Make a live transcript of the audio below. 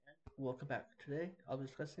Welcome back. Today I'll be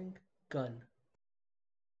discussing Gun.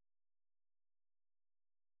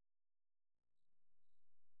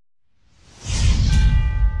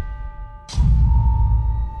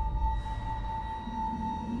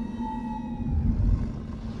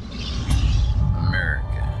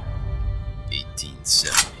 America,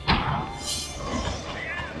 1870.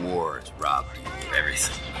 War has robbed you of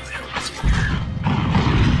everything you held dear.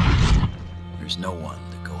 There's no one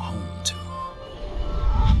to go home to.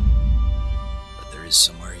 But there is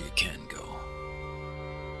somewhere you can go.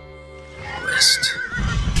 West.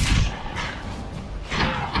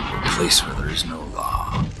 A place where there is no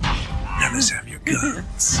law. None of have your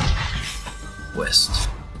guns. West.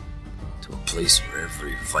 To a place where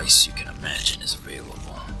every vice you can imagine is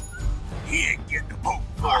available. He ain't getting the boat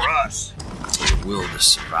for us. Your will to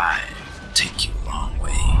survive will take you a long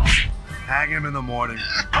way. Hang him in the morning.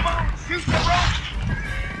 Come on, shoot the rope.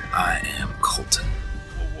 I am Colton.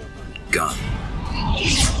 Gun.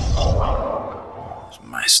 It's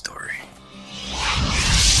my story.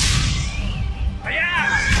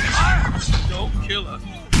 Don't kill us.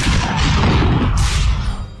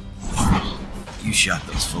 You shot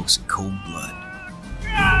those folks in cold blood.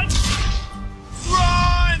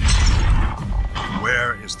 Run!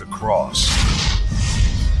 Where is the cross?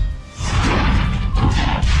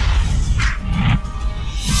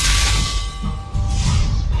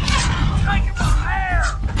 Take him up there!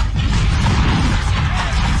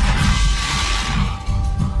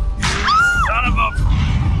 Son of a...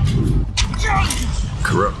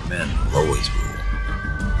 Corrupt men will always rule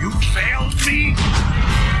You failed me?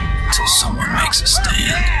 until someone makes a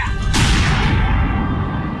stand.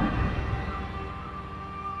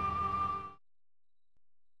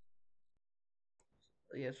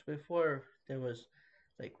 Yes, before there was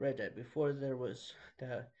like Red Dead, before there was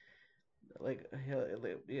the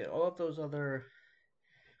all of those other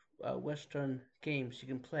Western games you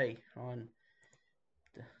can play on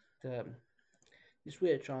the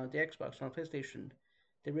Switch, on the Xbox, on PlayStation.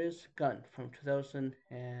 There is Gun from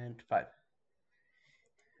 2005.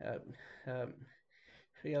 Um, um,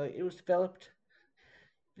 it was developed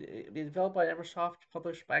by Eversoft,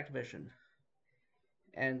 published by Activision,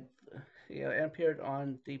 and it appeared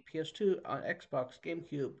on the PS2, on Xbox,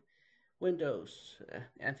 GameCube, Windows,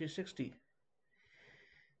 and 360.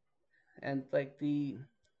 And like the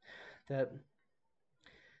the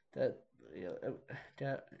the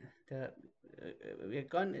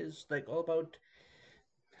Gun is like all about,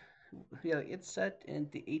 it's set in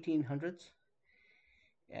the 1800s,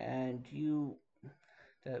 and you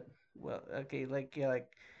the well okay like yeah like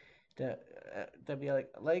the be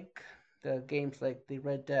like the games like the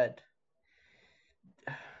Red Dead.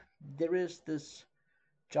 There is this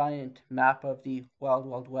giant map of the Wild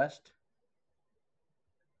Wild West.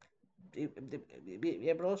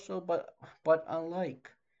 Yeah, but also, but unlike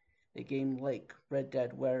a game like Red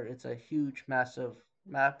Dead, where it's a huge, massive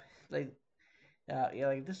map, like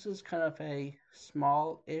like this is kind of a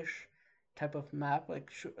small-ish type of map.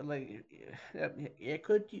 It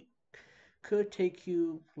could take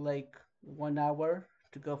you like 1 hour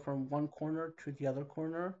to go from one corner to the other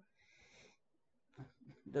corner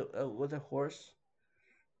with a horse.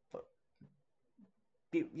 But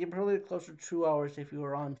you're probably closer to 2 hours if you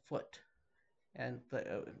were on foot. And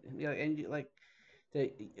and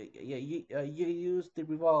you can use the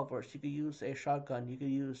revolvers. You can use a shotgun. You can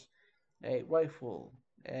use a rifle,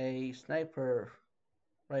 a sniper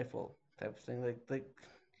rifle type of thing.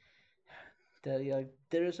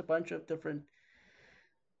 There is a bunch of different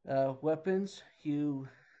weapons you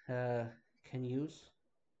uh, can use,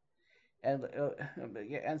 and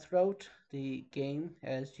yeah, and throughout the game,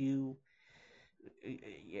 as you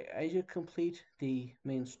complete the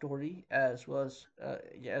main story, as well as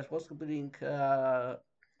completing the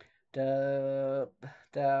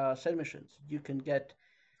side missions, you can get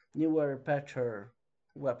newer, better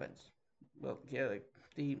weapons. Well, yeah, like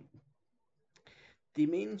the the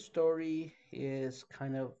main story is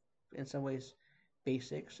kind of, in some ways,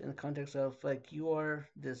 basics in the context of like you are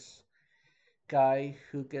this guy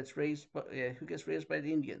who gets raised by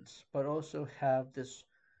the Indians, but also have this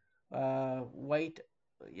white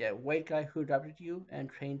white guy who adopted you and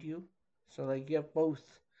trained you. So like you have both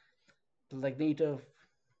like native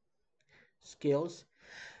skills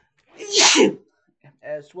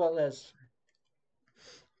as well as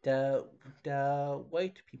the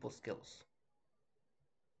white people skills.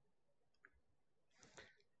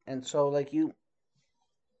 And so like you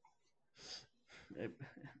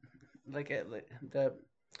like the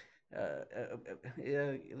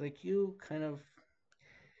like you kind of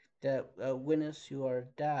that witness your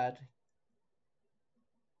dad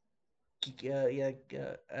yeah, you're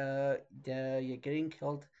getting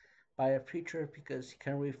killed by a preacher because he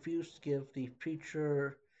can refuse to give the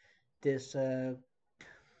preacher this the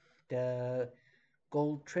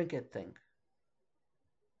gold trinket thing.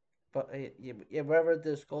 But yeah, wherever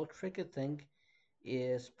this gold trinket thing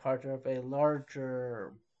is part of a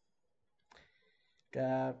larger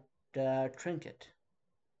the trinket.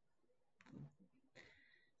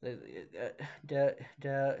 Because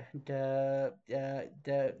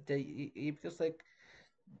like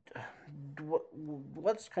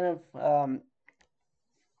what's kind of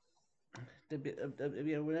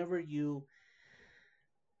whenever you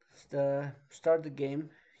start the game,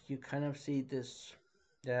 you kind of see this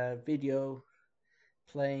video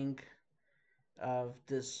playing of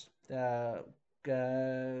this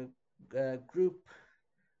group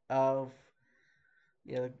of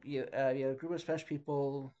group of Spanish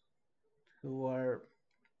people who are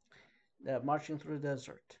marching through the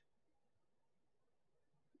desert,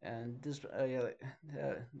 and this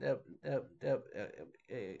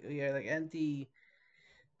and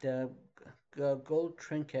the gold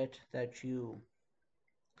trinket that you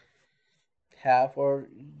have or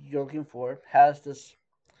you're looking for has this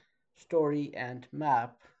story and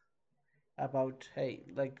map about hey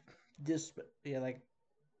this like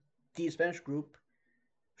the Spanish group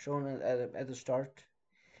shown at the start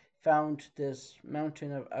found this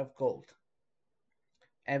mountain of gold,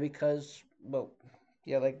 and because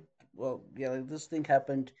this thing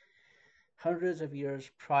happened hundreds of years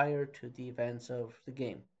prior to the events of the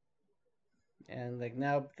game, and like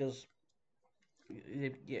now because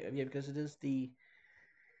it is the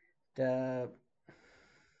because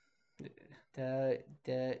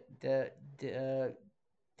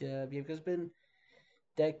it's been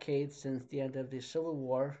decades since the end of the Civil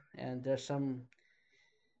War, and there's some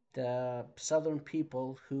the Southern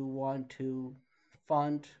people who want to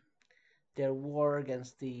fund their war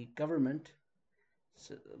against the government.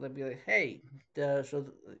 So they'll be like, hey,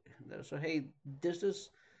 hey, there's this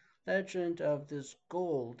legend of this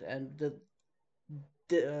gold, and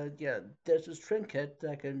there's this trinket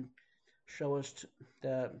that can show us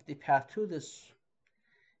the path to this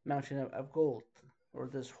mountain of gold or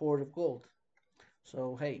this hoard of gold.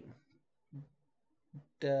 So hey,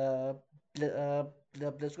 the, uh,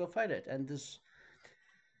 let's go fight it. And this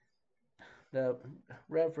the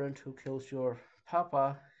reverend who kills your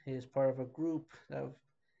papa is part of a group of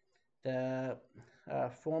the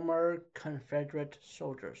former Confederate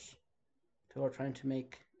soldiers who are trying to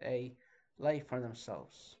make a life for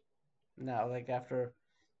themselves now, like after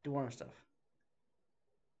the war and stuff.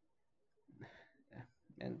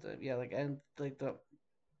 And the uh, yeah,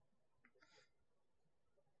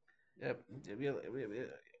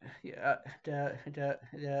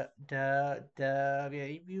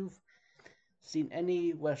 if you've seen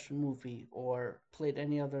any Western movie or played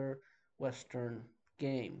any other Western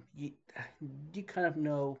game, you kind of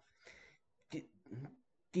know the,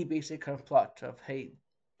 the basic kind of plot of hey,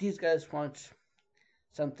 these guys want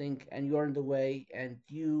something and you're in the way, and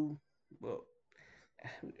you well,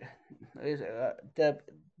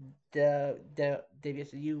 the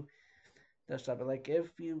basically you that's stuff. But like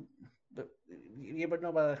if you but you ever know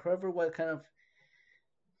about like, whoever what kind of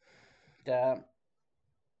the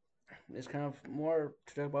is kind of more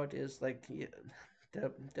to talk about is like I'd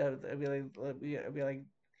be like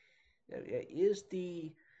is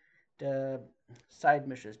the side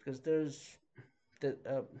missions because there's the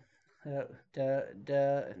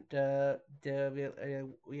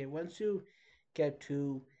once you get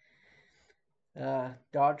to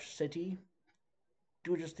Dodge City,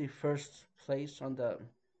 which is the first place on the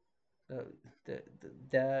the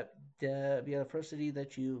the the first city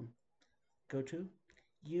that you go to,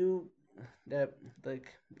 you that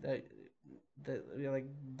like that like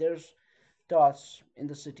there's dots in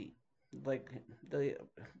the city, like the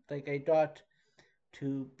like a dot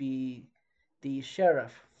to be the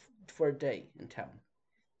sheriff for a day in town.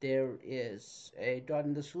 There is a dot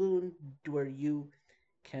in the saloon where you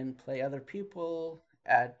can play other people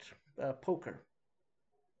at poker,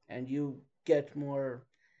 and you get more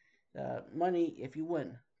money if you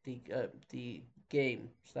win the game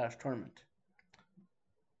slash tournament.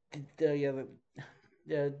 Yeah,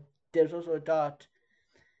 there's also a dot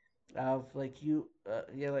of like you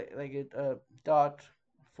like a dot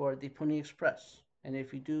for the Pony Express, and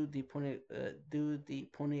if you do the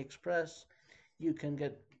Pony Express, you can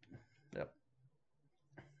get uh,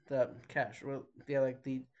 the cash. Well, yeah, like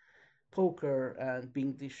the poker and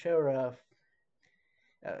being the sheriff.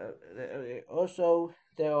 Also,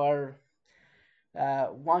 there are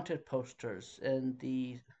wanted posters in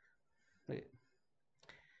the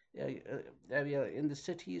yeah, in the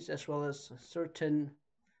cities as well as certain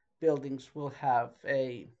buildings will have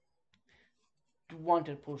a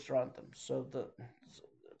wanted poster on them. So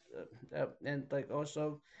and like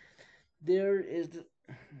also there is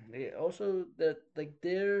also that like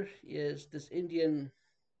there is this Indian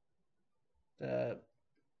uh,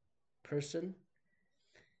 person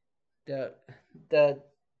that that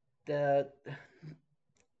that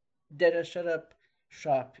that has set up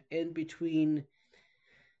shop in between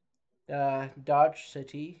Dodge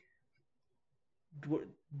City, where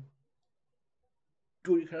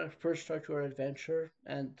you kind of first start your adventure,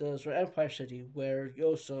 and there's Empire City, where you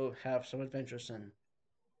also have some adventures in.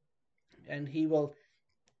 And he will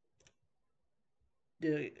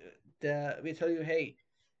the we tell you, hey,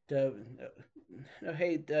 the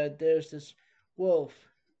hey, there's this wolf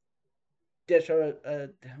that's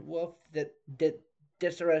wolf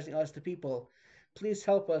that's terrorizing us, the people. Please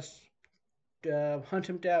help us hunt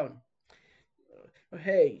him down.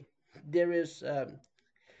 Hey, there is a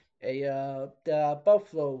the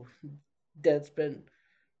buffalo that's been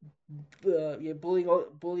yeah, bullying all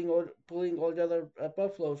the other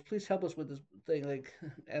buffaloes. Please help us with this thing, like,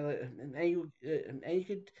 and you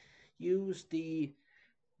could use the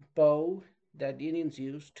bow that the Indians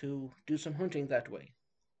use to do some hunting that way.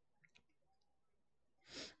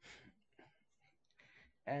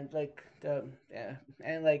 And like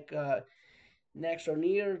and like next or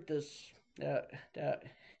near this the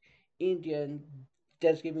Indian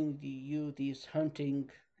that's giving you these hunting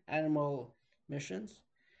animal missions.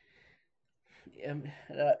 Um,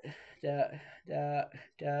 uh, the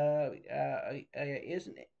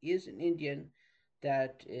is an Indian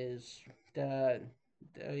that is the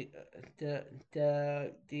the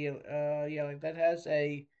yeah, like that has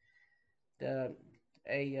the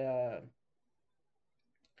a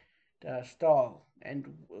the stall, and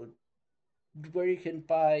where you can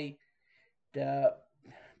buy the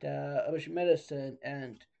medicine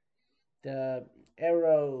and the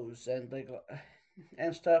arrows and like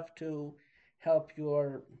and stuff to help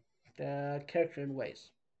your character in ways,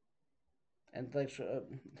 and like uh,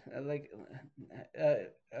 uh,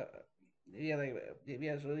 yeah, like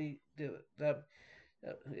yeah, so the uh,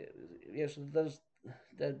 yeah, so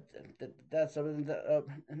that, that's something that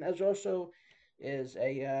and as also is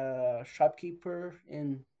a shopkeeper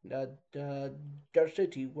in Dark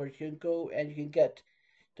City, where you can go and you can get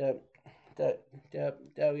the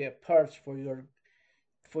yeah, parts for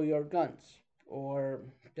your guns, or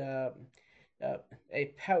the uh, a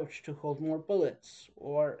pouch to hold more bullets,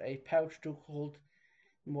 or a pouch to hold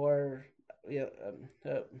more yeah,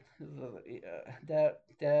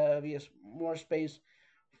 yes, more space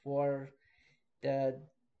for the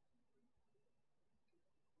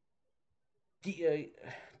the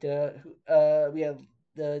yeah,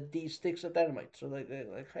 the sticks of dynamite. So like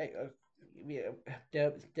hey, yeah,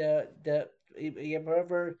 yeah,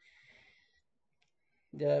 however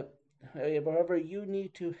the however you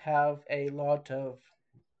need to have a lot of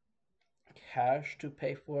cash to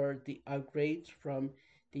pay for the upgrades from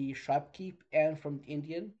the shopkeep and from the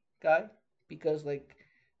Indian guy, because like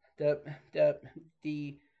the the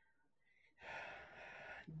the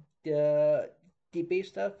the the base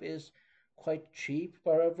stuff is quite cheap.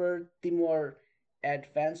 However, the more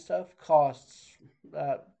advanced stuff costs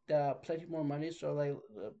plenty more money. So like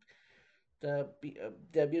so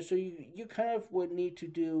you kind of would need to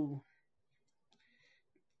do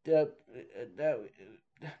the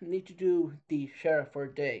need to do the sheriff for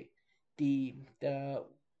a day, the the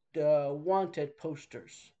the wanted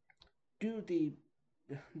posters, do the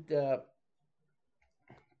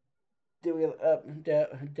do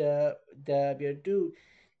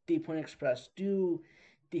the Point Express, do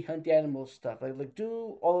the hunt the animals stuff, like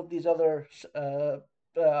do all of these other side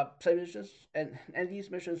missions, and these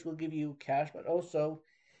missions will give you cash, but also,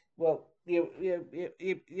 well,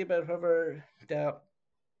 but however,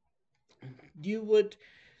 you would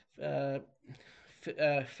uh,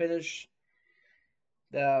 finish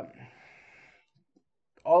the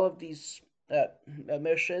all of these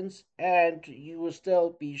missions, and you will still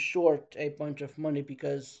be short a bunch of money,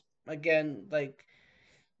 because again, like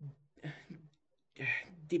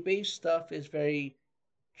the base stuff is very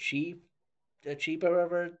cheap. Cheap,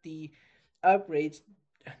 however, the upgrades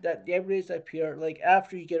that appear like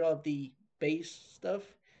after you get all the base stuff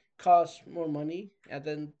cost more money, and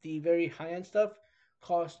then the very high end stuff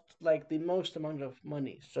cost like the most amount of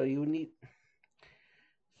money. So you need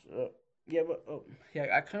so yeah, but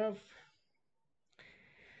yeah, I kind of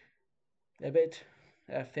a bit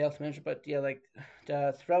failed to mention, but yeah, like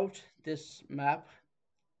throughout this map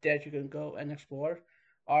that you can go and explore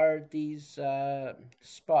are these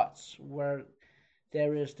spots where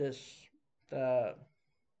there is this uh,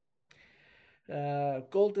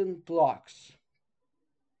 golden blocks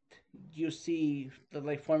you see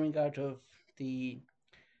like forming out of the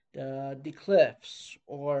the cliffs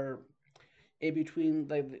or in between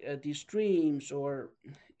like these streams or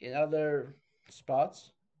in other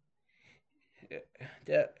spots.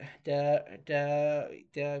 The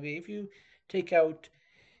if you take out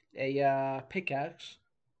a pickaxe,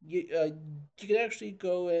 you can actually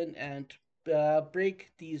go in and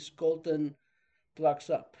break these golden blocks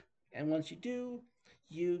up, and once you do,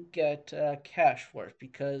 you get cash for it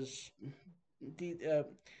because the uh,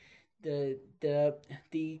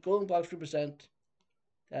 the golden blocks represent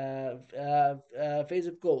veins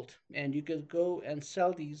of gold, and you can go and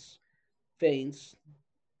sell these veins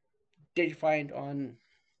that you find on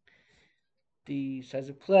the sides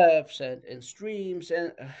of cliffs and streams,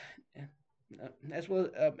 and as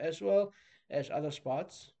well as other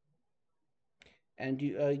spots, and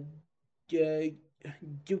you,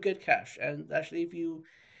 you get cash. And actually, if you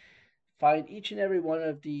find each and every one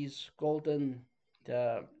of these golden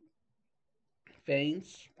uh,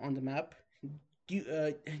 veins on the map,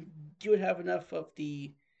 you you would have enough of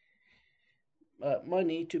the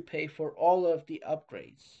money to pay for all of the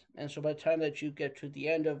upgrades. And so by the time that you get to the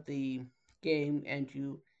end of the game and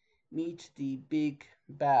you meet the big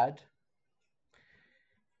bad,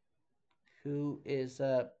 who is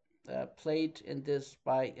played in this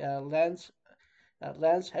by Lance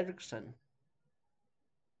Henriksen.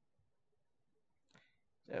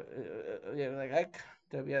 Yeah, like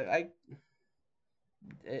yeah,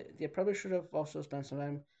 they probably should have also spent some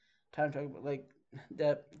time talking about like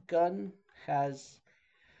the gun has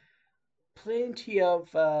plenty of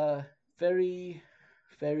very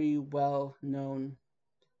very well known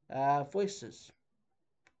voices.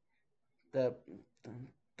 The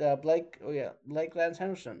Blake, oh yeah, Blake Lance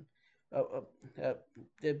Henderson, uh, uh,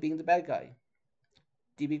 uh, being the bad guy,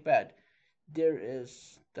 the big bad. There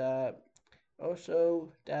is the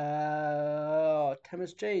also the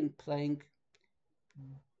Thomas Jane playing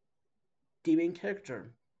the main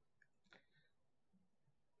character.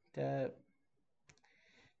 The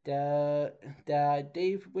the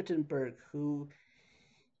Dave Wittenberg, who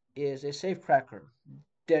is a safecracker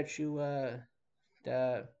that you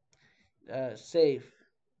the save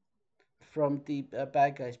from the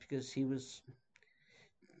bad guys because he was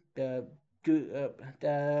uh, do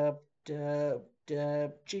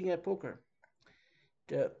cheating at poker.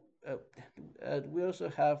 The we also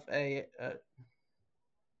have a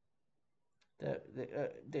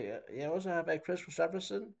they also have a Chris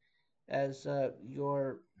Christopherson as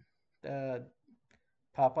your uh,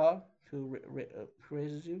 papa who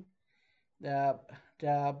raises you. The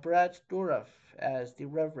Brad Dourif as the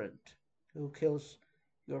Reverend who kills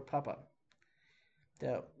your papa.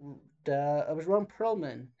 The it was Ron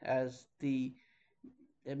Perlman as the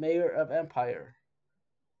mayor of Empire.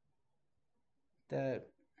 The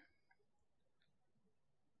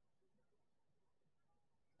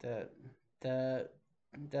the the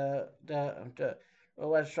the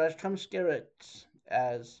was Tom Skerritt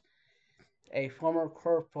as a former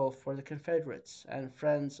corporal for the Confederates and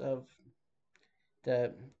friends of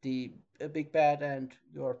the big bad and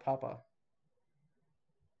your papa.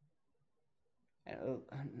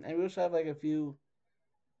 And we also have like a few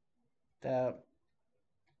the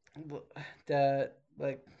the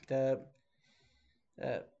like the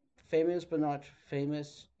uh, famous but not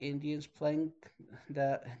famous Indians playing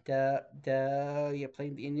yeah,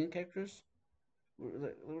 playing the Indian characters.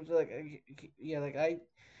 Like yeah, like I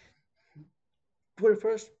when I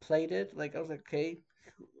first played it, like I was like, okay,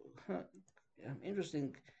 huh, yeah,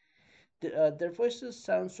 interesting. Their voices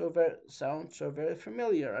sound so very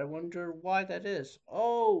familiar. I wonder why that is.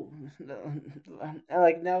 Oh,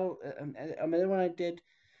 like now, I mean, when I did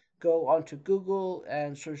go onto Google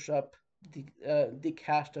and search up the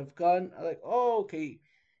cast of Gun. I'm like, oh, okay,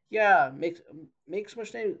 yeah, makes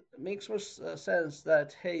much sense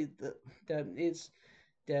that hey, that it's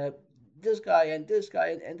the this guy and this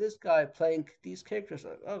guy and this guy playing these characters.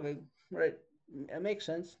 Like, okay, right, it makes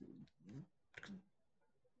sense.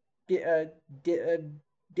 The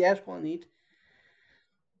that's quite neat.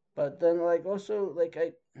 But then like also like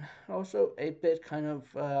I also a bit kind of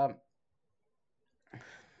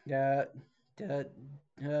that that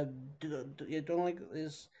you don't like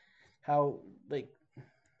is how like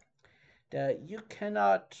that you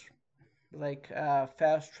cannot like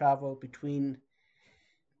fast travel between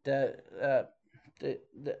the the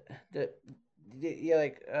the the, yeah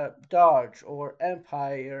like Dodge or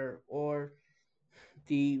Empire or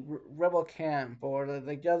the Rebel camp or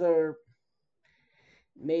like the other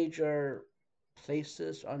major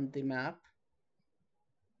places on the map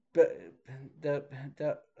but the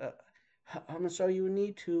so you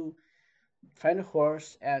need to find a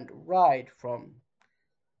horse and ride from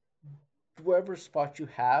wherever spot you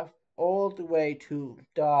have all the way to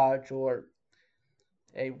Dodge or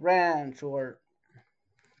a ranch or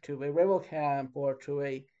to a rebel camp or to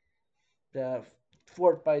a the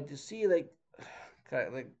fort by the sea. Like,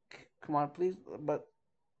 come on, please. But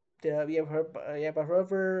you have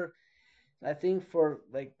however, I think for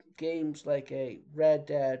like games like a Red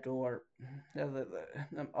Dead or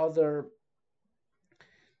other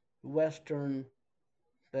Western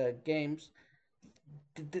games,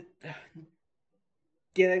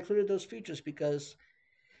 they included those features because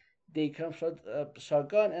they come from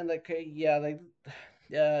shotgun and like yeah like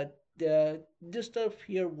uh, this stuff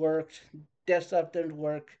here worked, that stuff didn't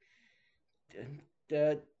work.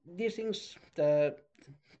 The these things the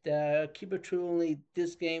keep it true only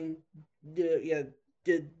this game. The,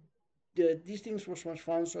 these things were so much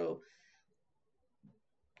fun. So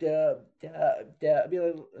the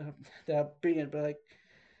brilliant,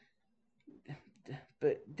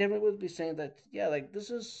 but definitely would be saying that yeah, like this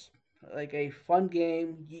is like a fun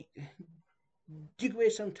game. You can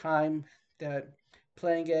waste some time that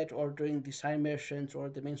playing it or doing the side missions or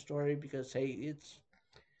the main story because hey, it's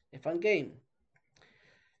a fun game.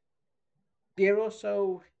 There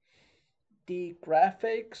also the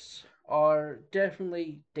graphics are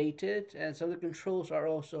definitely dated, and some of the controls are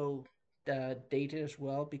also dated as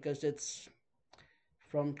well because it's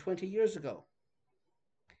from 20 years ago.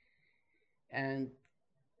 And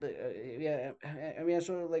yeah, I mean,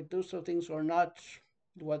 so like those sort of things are not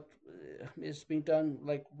what is being done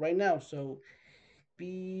like right now. So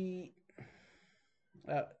be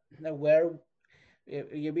uh, aware.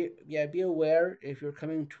 Be aware if you're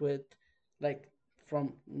coming to it like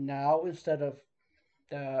from now instead of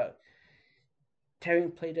uh,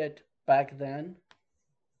 having played it back then.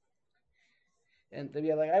 And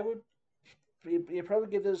yeah, like I would you probably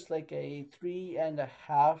give this like a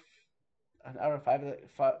 3.5 an out of five. Like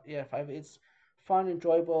five, yeah, five. It's fun,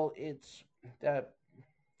 enjoyable. It's uh,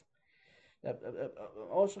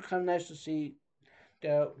 also kind of nice to see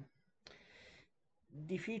the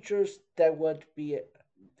features that would be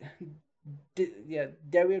yeah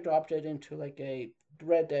that we adopted into like a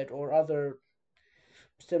Red Dead or other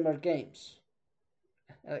similar games.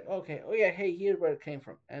 Like okay, oh yeah, hey, here's where it came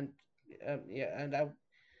from, and yeah, and I.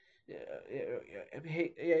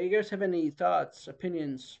 Hey, yeah, you guys have any thoughts,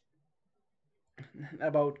 opinions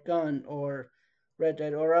about Gun or Red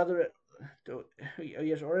Dead or other,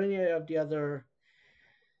 yes, or any of the other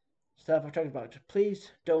stuff I've talked about?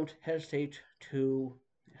 Please don't hesitate to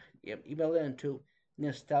email in to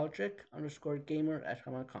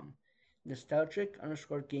nostalgic_gamer@hotmail.com.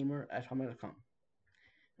 Nostalgic_gamer@hotmail.com.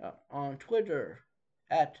 On Twitter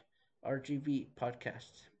at RGV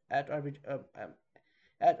Podcasts at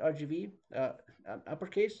RGV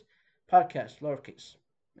uppercase podcast lowercase.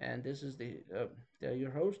 And this is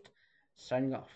your host signing off.